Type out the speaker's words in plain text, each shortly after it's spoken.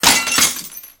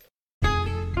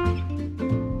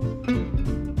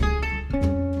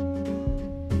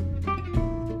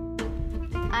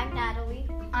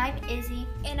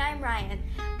I'm Ryan.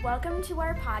 Welcome to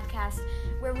our podcast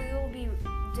where we will be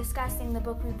discussing the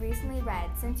book we've recently read,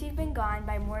 Since You've Been Gone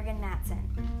by Morgan Matson.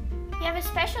 We have a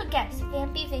special guest,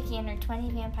 Vampy Vicky and her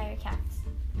 20 vampire cats.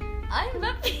 I'm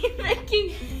Vampy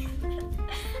Vicky.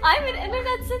 I'm an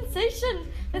internet sensation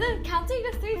with a counting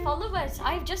of 3 followers.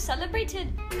 I've just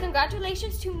celebrated.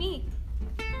 Congratulations to me.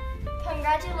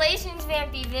 Congratulations,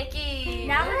 Vampy Vicky.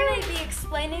 Now we're going to be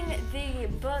explaining the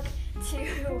book to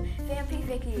Vampy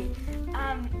Vicky.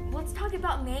 Let's talk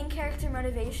about main character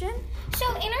motivation.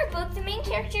 So in our book, the main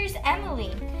character is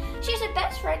Emily. She has a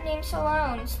best friend named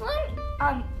Sloane.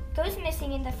 Sloane goes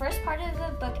missing in the first part of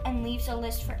the book and leaves a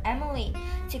list for Emily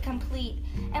to complete.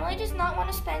 Emily does not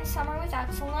want to spend summer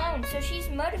without Sloane, so she's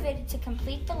motivated to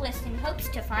complete the list in hopes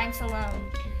to find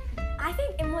Sloane. I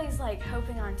think Emily's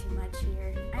hoping on too much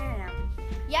here. I don't know.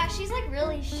 Yeah, she's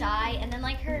really shy, and then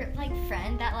her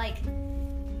friend that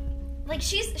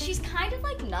she's kind of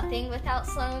nothing without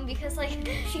Sloane because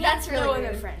she that's has really no rude.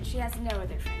 other friends. She has no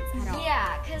other friends at all.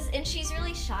 Yeah, and she's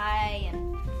really shy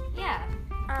and yeah.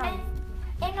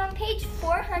 And on page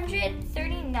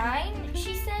 439,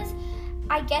 she says,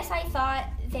 "I guess I thought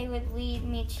they would lead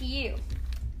me to you,"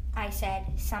 I said,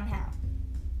 somehow.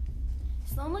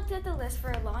 Sloane looked at the list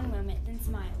for a long moment, then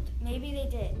smiled. Maybe they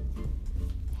did.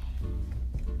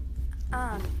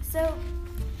 So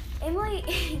Emily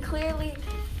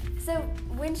so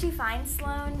when she finds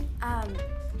Sloane,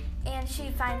 and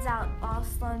she finds out all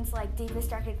Sloane's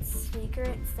deepest, darkest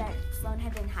secrets that Sloane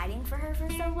had been hiding for her for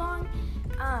so long,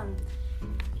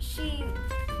 she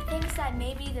thinks that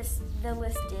maybe the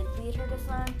list did lead her to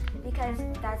Sloane because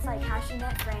that's how she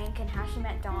met Frank and how she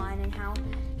met Dawn and how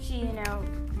she,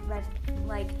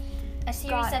 A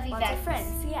series got of lots events. of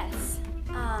friends. Yes.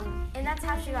 And that's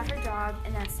how she got her job,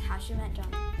 and that's how she met John.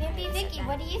 Vampy Vicky,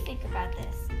 what do you think about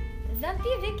this?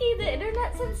 Vampy Vicky, the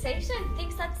internet sensation,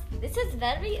 thinks that this is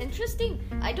very interesting.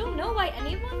 I don't know why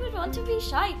anyone would want to be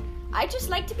shy. I just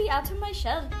like to be out of my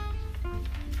shell.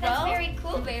 That's very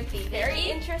cool, Vampy. Very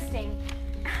interesting.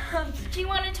 Do you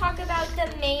want to talk about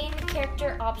the main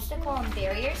character obstacle and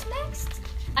barriers next?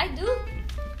 I do.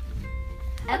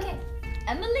 Okay.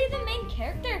 Emily, the main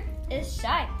character, is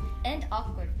shy and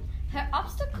awkward. Her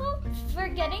obstacle for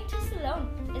getting to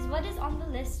Sloane is what is on the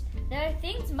list. There are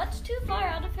things much too far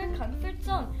out of her comfort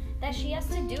zone that she has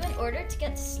to do in order to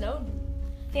get to Sloane.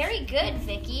 Very good,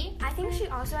 Vicky. I think she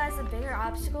also has a bigger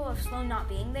obstacle of Sloane not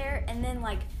being there, and then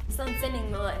Sloane sending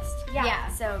the list. Yeah.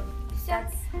 So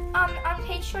that's on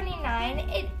page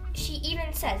 29, she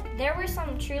even says, "There were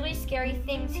some truly scary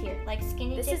things here, like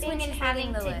skinny This is when dipping and she's having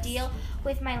reading the to list. deal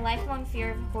with my lifelong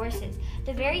fear of horses,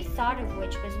 the very thought of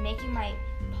which was making my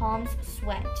palms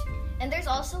sweat." And there's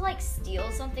also steal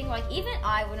something. Even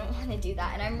I wouldn't want to do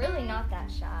that, and I'm really not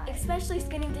that shy. especially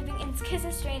skinny dipping and kiss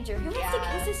a stranger. Who wants to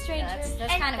kiss a stranger?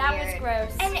 That's kind of that weird. was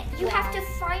gross. And you have to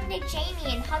find a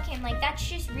Jamie and hug him. That's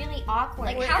just really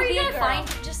awkward. How are you be a gonna girl. find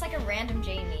just a random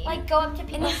Jamie? Go up to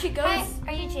people. And then she goes. "Hi,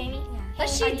 are you Jamie?" Yeah. But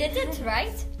 "Hey, she are you-" did it,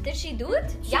 right? Did she do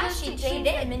it? She Yeah, goes to she James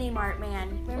did. the Mini Mart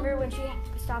man. Remember when she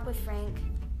stopped with Frank?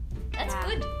 That's Yeah.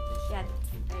 good. Yeah.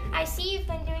 I see you've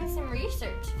been doing some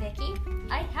research, Vicky.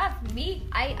 I have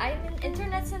I'm an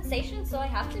internet sensation, so I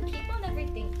have to keep on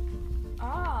everything.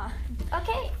 Ah.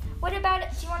 Okay, what about,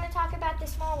 do you want to talk about the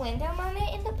small window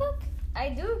moment in the book? I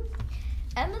do.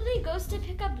 Emily goes to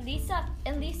pick up Lisa,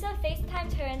 and Lisa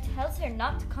FaceTimes her and tells her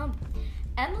not to come.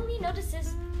 Emily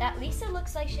notices that Lisa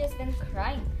looks like she has been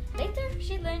crying. Later,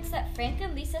 she learns that Frank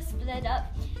and Lisa split up,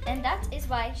 and that is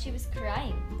why she was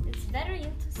crying. It's very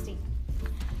interesting.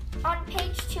 On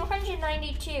page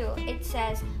 292, it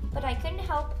says, "But I couldn't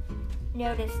help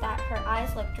notice that her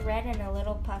eyes looked red and a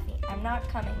little puffy. I'm not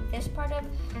coming." This part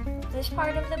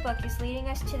of the book is leading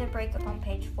us to the breakup on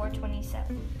page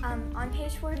 427. On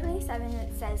page 427,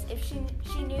 it says, if she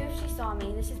knew if she saw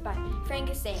me, this is by Frank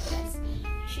is saying this,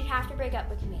 she'd have to break up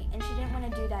with me, and she didn't want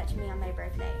to do that to me on my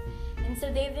birthday. And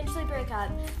so they eventually break up,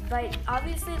 but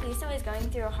obviously Lisa was going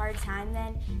through a hard time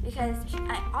then because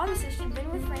obviously she'd been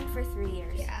with Frank for 3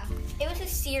 years. Yeah. It was a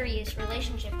serious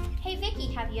relationship. Hey,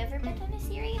 Vicky, have you ever been in a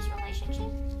serious relationship?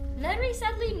 Very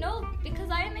sadly, no, because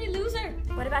I am a loser.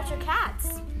 What about your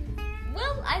cats?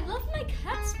 Well, I love my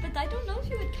cats, but I don't know if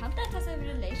you would count that as a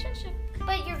relationship.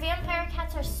 But your vampire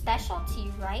cats are special to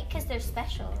you, right? Because they're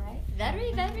special, right?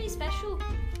 Very, very special.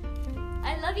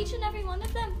 I love each and every one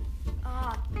of them.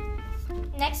 Ah.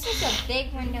 Next is a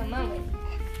big window moment.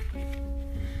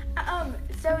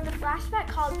 So the flashback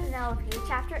called Penelope,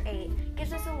 chapter 8,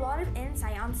 gives us a lot of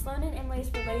insight on Sloane and Emily's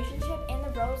relationship and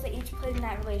the roles they each played in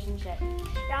that relationship.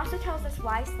 It also tells us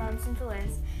why Sloane sent the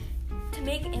list to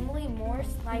make Emily more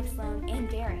like Sloane and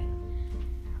daring.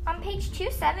 On page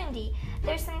 270,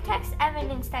 there's some text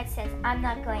evidence that says, "I'm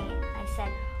not going in." I said,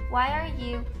 "Why are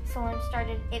you?" Sloan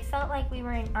started. It felt like we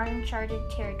were in uncharted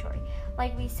territory,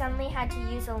 like we suddenly had to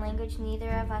use a language neither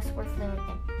of us were fluent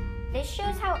in. This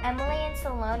shows how Emily and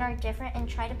Sloan are different and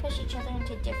try to push each other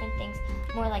into different things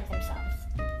more like themselves.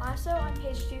 Also on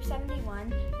page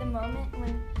 271, the moment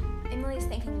when Emily's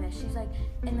thinking this, she's like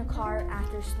in the car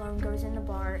after Sloan goes in the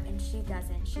bar and she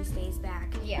doesn't. She stays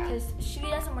back. Yeah. Because she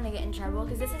doesn't want to get in trouble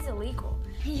because this is illegal.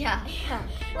 Yeah. Yeah.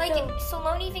 Like, So-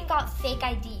 Sloan even got fake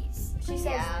IDs. She says,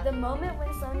 Yeah. the moment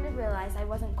when Sloan realized I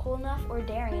wasn't cool enough or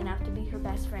daring enough to be her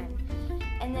best friend.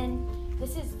 And then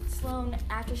this is Sloan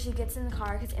after she gets in the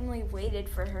car because Emily waited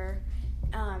for her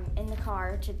in the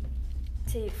car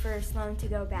for Sloan to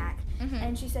go back. Mhm.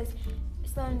 And she says,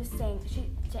 Sloan is saying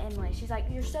to Emily, she's like,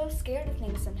 "You're so scared of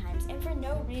things sometimes and for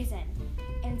no reason.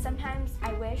 And sometimes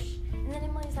I wish." And then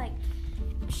Emily's like,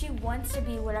 she wants to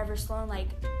be whatever Sloan like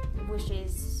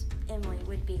wishes Emily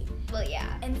would be. Well,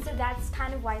 yeah. And so that's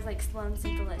kind of why like Sloan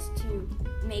sent the list to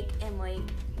make Emily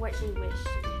what she wished.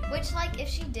 Which, like, if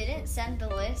she didn't send the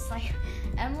list, like,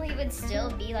 Emily would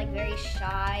still be, like, very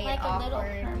shy Like and a little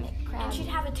awkward. hermit crab. And she'd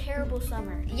have a terrible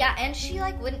summer. Yeah, and she,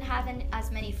 like, wouldn't have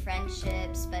as many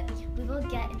friendships, but we will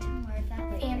get into more of that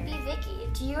later. Vampy Vicky,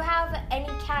 do you have any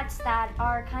cats that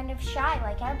are kind of shy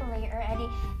like Emily or any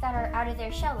that are out of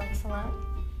their shell like Sloan?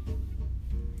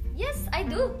 Yes, I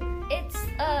do.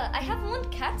 I have one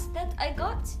cat that I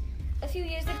got a few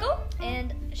years ago,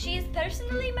 and she is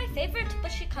personally my favorite,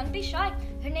 but she can be shy.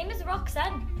 Her name is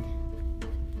Roxanne.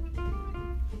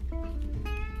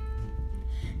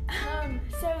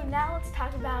 So now let's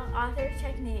talk about author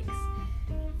techniques.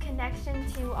 Connection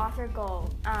to author goal.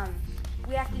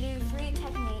 We have to do 3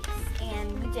 techniques,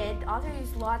 and we did. The author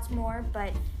used lots more,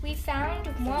 but We found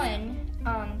one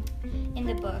in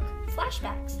the book,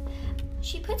 flashbacks.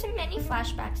 She puts in many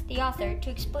flashbacks, the author, to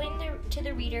explain to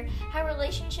the reader how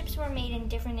relationships were made in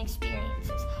different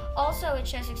experiences. Also, it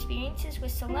shows experiences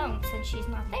with Sloan since she's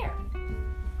not there.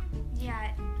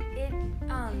 yeah,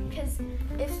 because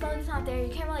if Sloane's not there, you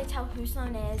can't really tell who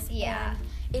Sloane is. Yeah.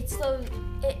 And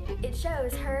it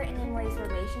shows her and Emily's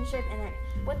relationship and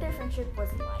what their friendship was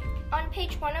like. On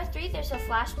page 103, there's a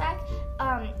flashback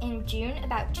in June,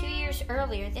 about 2 years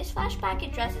earlier. This flashback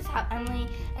addresses how Emily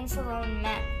and Sloan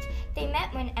met. They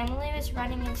met when Emily was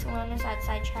running and Sloan was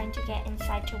outside trying to get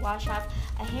inside to wash off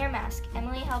a hair mask.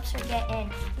 Emily helps her get in,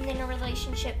 and then a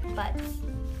relationship buds.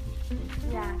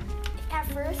 Yeah. At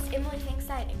first, Emily thinks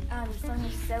that Sloane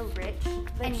was so rich,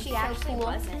 but And she so actually cool.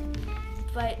 wasn't.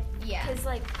 But Yeah.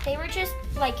 because They were just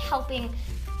like helping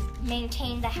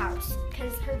maintain the house.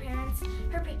 because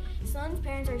Sloane's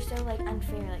parents are so like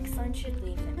unfair. Like Sloane should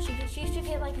leave them. She should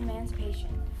get like emancipation.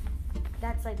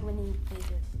 That's like when you leave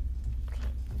your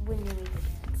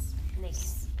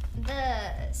parents.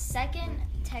 The second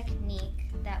technique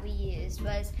that we used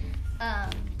was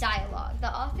dialogue.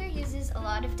 The author uses a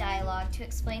lot of dialogue to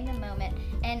explain the moment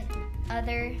and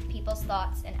other people's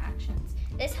thoughts and actions.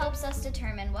 This helps us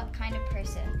determine what kind of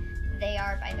person they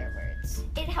are by their words.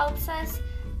 It helps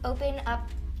open up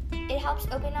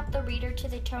the reader to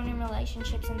the tone and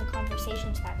relationships in the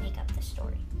conversations that make up the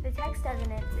story. The text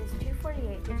evidence is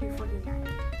 248 to 249.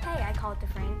 "Hey," I called to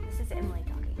Frank. This is Emily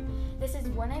talking. "This is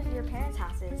one of your parents'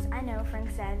 houses." "I know," Frank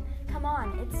said. "Come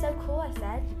on, it's so cool," I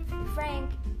said.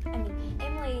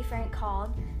 Emily, Frank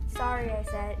called. "Sorry," I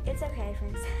said. "It's okay,"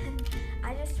 Frank said.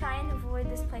 "I just try and avoid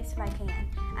this place if I can.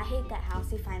 I hate that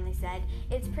house," he finally said.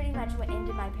 "It's pretty much what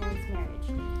ended my parents' marriage."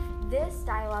 This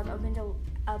dialogue opened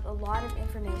up a lot of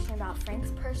information about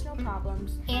Frank's personal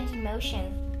problems. And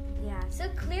emotion. Yeah. So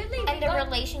clearly, And the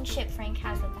relationship Frank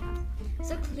has with the house.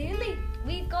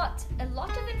 we got a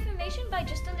lot of information by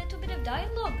just a little bit of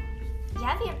dialogue.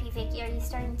 Yeah, Vampy Vicky, are you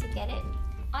starting to get it?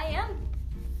 I am.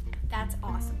 That's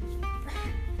awesome.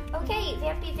 Okay,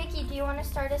 Vampy Vicky, do you want to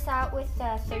start us out with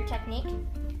the third technique?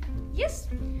 Yes.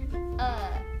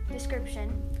 Description.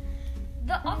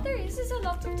 The author uses a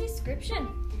lot of description.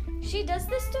 She does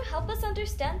this to help us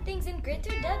understand things in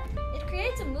greater depth. It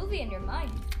creates a movie in your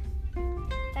mind.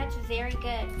 That's very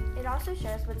good. It also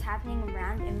shows what's happening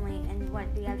around Emily and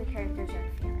what the other characters are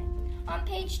feeling. On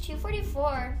page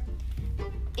 244,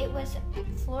 it was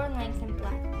floor length and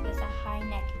black with a high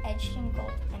neck edged in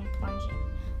gold and plunging,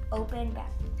 open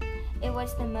back. It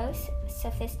was the most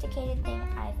sophisticated thing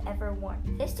I've ever worn.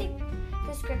 This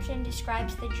description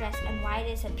describes the dress and why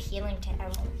it is appealing to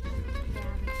Emily. Yeah.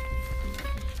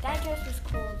 That dress was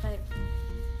cool, but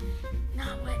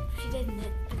not what she did in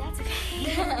it. But that's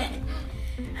okay.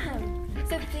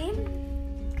 So theme?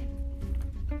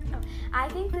 I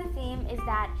think the theme is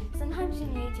that sometimes you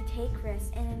need to take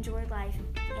risks and enjoy life,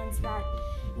 and so that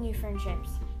new friendships.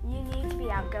 You need to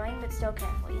be outgoing but still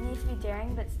careful. You need to be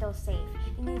daring but still safe.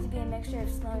 You need to be a mixture of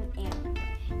Sloane and Emily.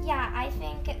 Yeah, I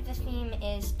think the theme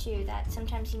is too that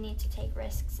sometimes you need to take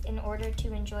risks in order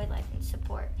to enjoy life and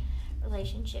support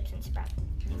relationships and sprout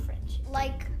new friendships.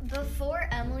 Like, before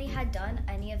Emily had done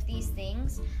any of these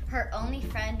things, her only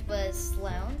friend was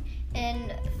Sloane.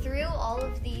 And through all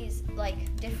of these,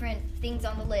 like, different things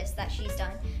on the list that she's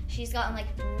done, she's gotten,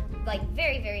 like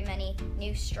very, very many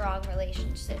new strong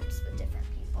relationships with different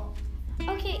people.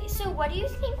 Okay, so what do you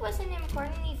think was an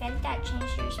important event that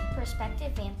changed your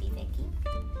perspective, Vampy Vicky?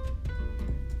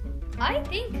 I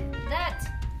think that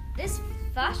this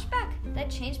flashback that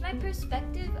changed my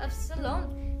perspective of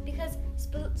Sloane, because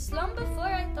Sloane before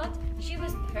I thought she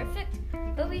was perfect,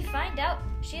 but we find out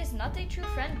she is not a true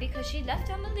friend because she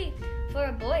left Emily for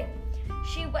a boy.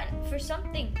 She went for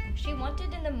something she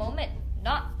wanted in the moment,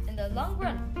 not in the long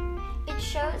run. It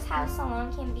shows how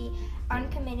Sloane can be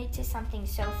uncommitted to something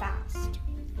so fast.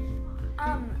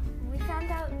 We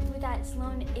found out that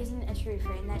Sloane isn't a true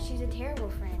friend, that she's a terrible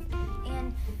friend.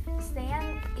 And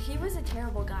Stan, he was a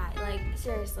terrible guy, like,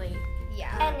 seriously.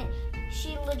 Yeah. And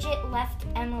she legit left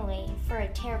Emily for a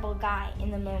terrible guy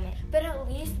in the moment. But at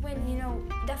least when,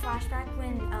 the flashback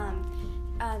when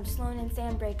Sloane and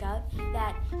Sam break up,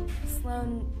 that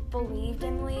Sloane believed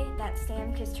Emily, that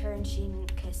Sam kissed her and she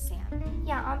didn't kiss Sam.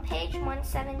 Yeah, on page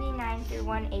 179 through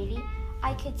 180,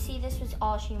 I could see this was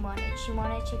all she wanted. She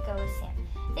wanted to go with Sam.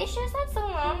 This shows that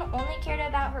Sloane only cared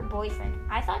about her boyfriend.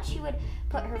 I thought she would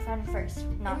put her friend first,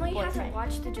 not Emily boyfriend. had to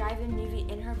watch the drive-in movie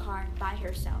in her car by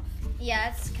herself. Yeah,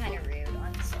 it's kind of rude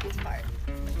on Sloane's part.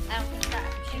 I don't think that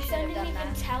she should have didn't done even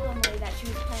that. tell Emily that she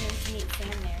was planning to meet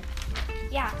Sam there.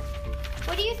 Yeah.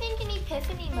 What do you think an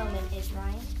epiphany moment is,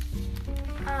 Ryan?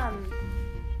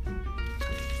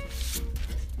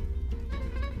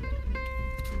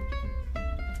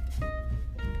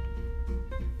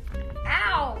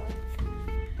 Ow!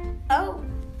 Oh,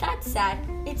 that's sad.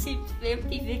 It seems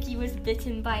Vampy Vicky was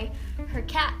bitten by her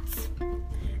cats.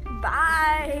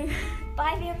 Bye!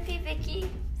 Bye, Vampy Vicky.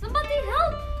 Somebody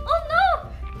help! Oh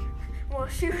no! Well,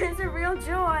 she was a real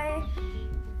joy.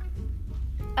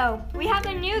 Oh, we have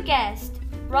a new guest,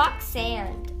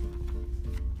 Roxanne.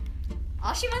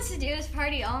 All she wants to do is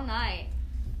party all night.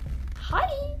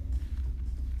 Hi.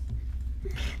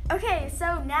 Okay,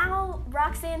 so now,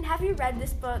 Roxanne, have you read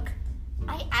this book?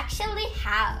 I actually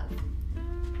have.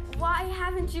 Why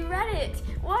haven't you read it?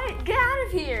 What? Get out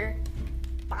of here!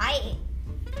 Bye.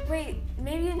 Wait,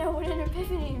 maybe you know what an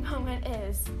epiphany moment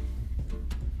is.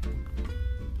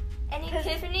 An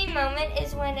epiphany moment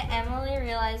is when Emily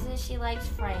realizes she likes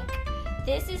Frank.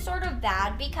 This is sort of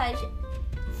bad because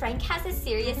Frank has a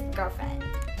serious girlfriend.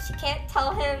 She can't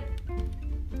tell him,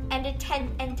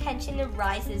 and tension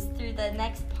arises through the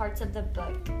next parts of the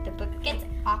book. The book gets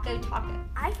taco.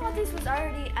 I thought this was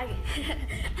already. I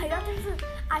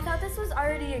thought this was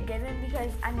already a given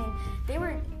because they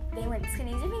went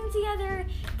skinny dipping together.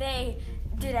 They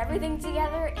did everything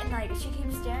together, and she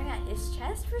keeps staring at his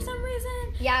chest for some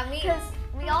reason. Yeah,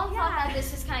 we all thought that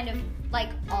this was kind of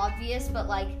obvious, but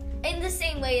in the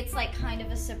same way, it's kind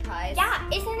of a surprise. Yeah,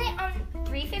 isn't it on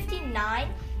 359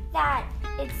 that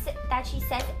she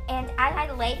says, and as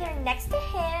I lay there next to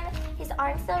him, his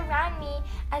arms around me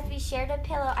as we shared a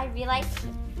pillow, I realized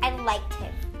I liked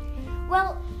him.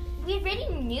 Well, we already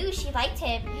knew she liked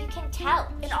him. You can tell.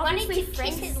 And She wanted to obviously kiss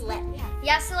Frank's- his lips.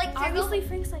 Yeah, so Obviously,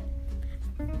 Frank's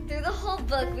through the whole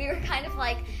book, we were kind of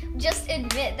just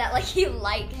admit that he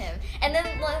liked him. And then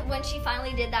when she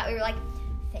finally did that, we were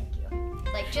thank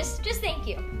you. Just thank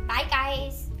you. Bye,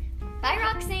 guys. Bye,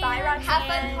 Roxanne. Bye, Roxanne.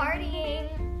 Have fun partying.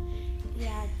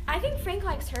 Yeah, I think Frank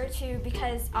likes her too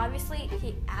because obviously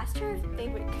he asked her if they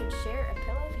could share a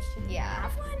pillow because she didn't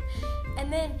have one.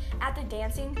 And then at the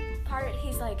dancing part,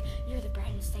 he's like, "You're the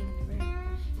brightest thing in the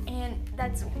room," and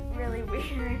that's really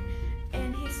weird.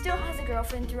 And he still has a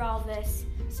girlfriend through all this,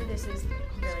 so this is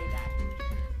really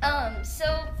bad.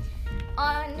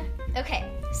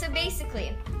 So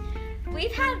basically,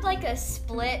 we've had a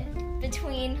split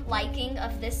between liking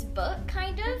of this book,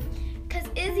 kind of, because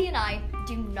Izzy and I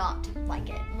do not like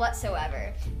it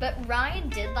whatsoever. But Ryan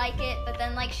did like it, but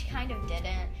then she kind of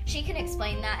didn't. She can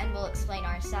explain that, and we'll explain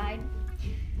our side.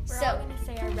 We're all gonna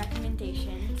say our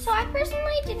recommendations. So I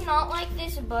personally did not like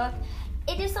this book.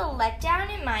 It is a letdown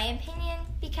in my opinion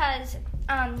because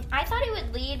I thought it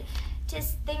would lead to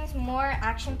things more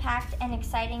action-packed and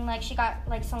exciting.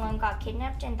 Sloane got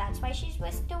kidnapped and that's why she's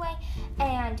whisked away,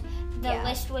 and the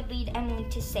list would lead Emily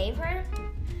to save her.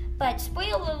 But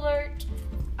spoiler alert,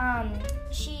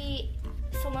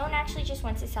 Sloane actually just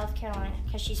went to South Carolina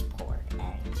because she's poor,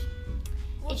 and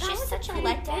Well, it's that just was such a pretty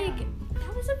letdown. big.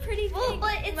 That was a pretty big Well,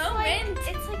 but it's moment.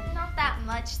 it's like not that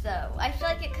much though. I feel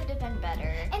like it could have been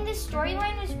better. And the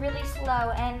storyline was really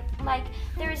slow, and like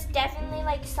there was definitely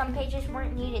like some pages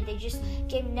weren't needed. They just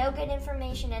gave no good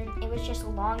information, and it was just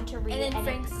long to read. And then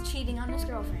Frank's cheating on his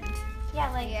girlfriend.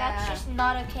 that's Yeah. just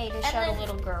not okay to show then- to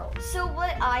little girls. So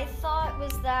what I thought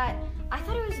was that I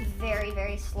thought it was very,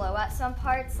 very slow at some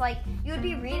parts. Like, you would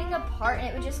be reading a part and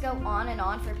it would just go on and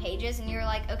on for pages, and you're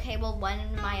like, okay, well, when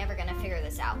am I ever gonna figure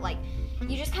this out? Like,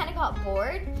 you just kind of got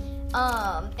bored.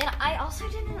 And I also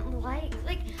didn't like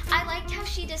I liked how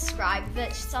she described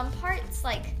that some parts,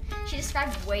 like, she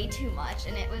described way too much,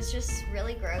 and it was just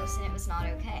really gross, and it was not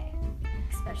okay.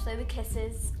 Especially the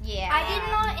kisses. Yeah. I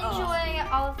did not enjoy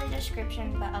all of the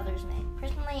description, but others may.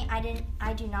 Personally,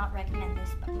 I do not recommend this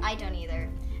book. I don't either.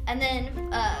 And then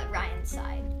Ryan's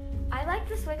side. I liked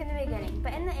this book in the beginning,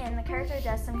 but in the end, the character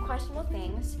does some questionable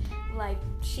things, like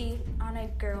cheat on a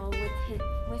girl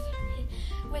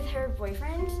with her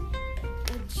boyfriend.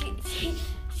 She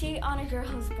cheat on a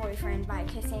girl's boyfriend by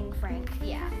kissing Frank.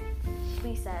 Yeah.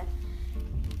 Lisa.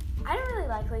 I don't really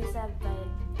like Lisa,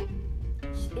 but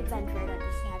it's unfair that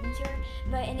this happened to her.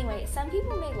 But anyway, some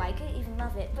people may like it, even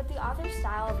love it, but the author's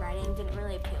style of writing didn't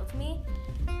really appeal to me.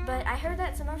 But I heard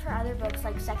that some of her other books,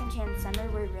 like Second Chance Summer,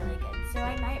 were really good, so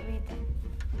I might read them.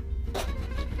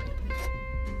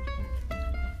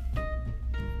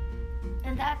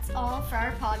 And that's all for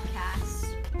our podcast.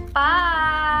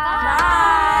 Bye.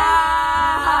 Bye.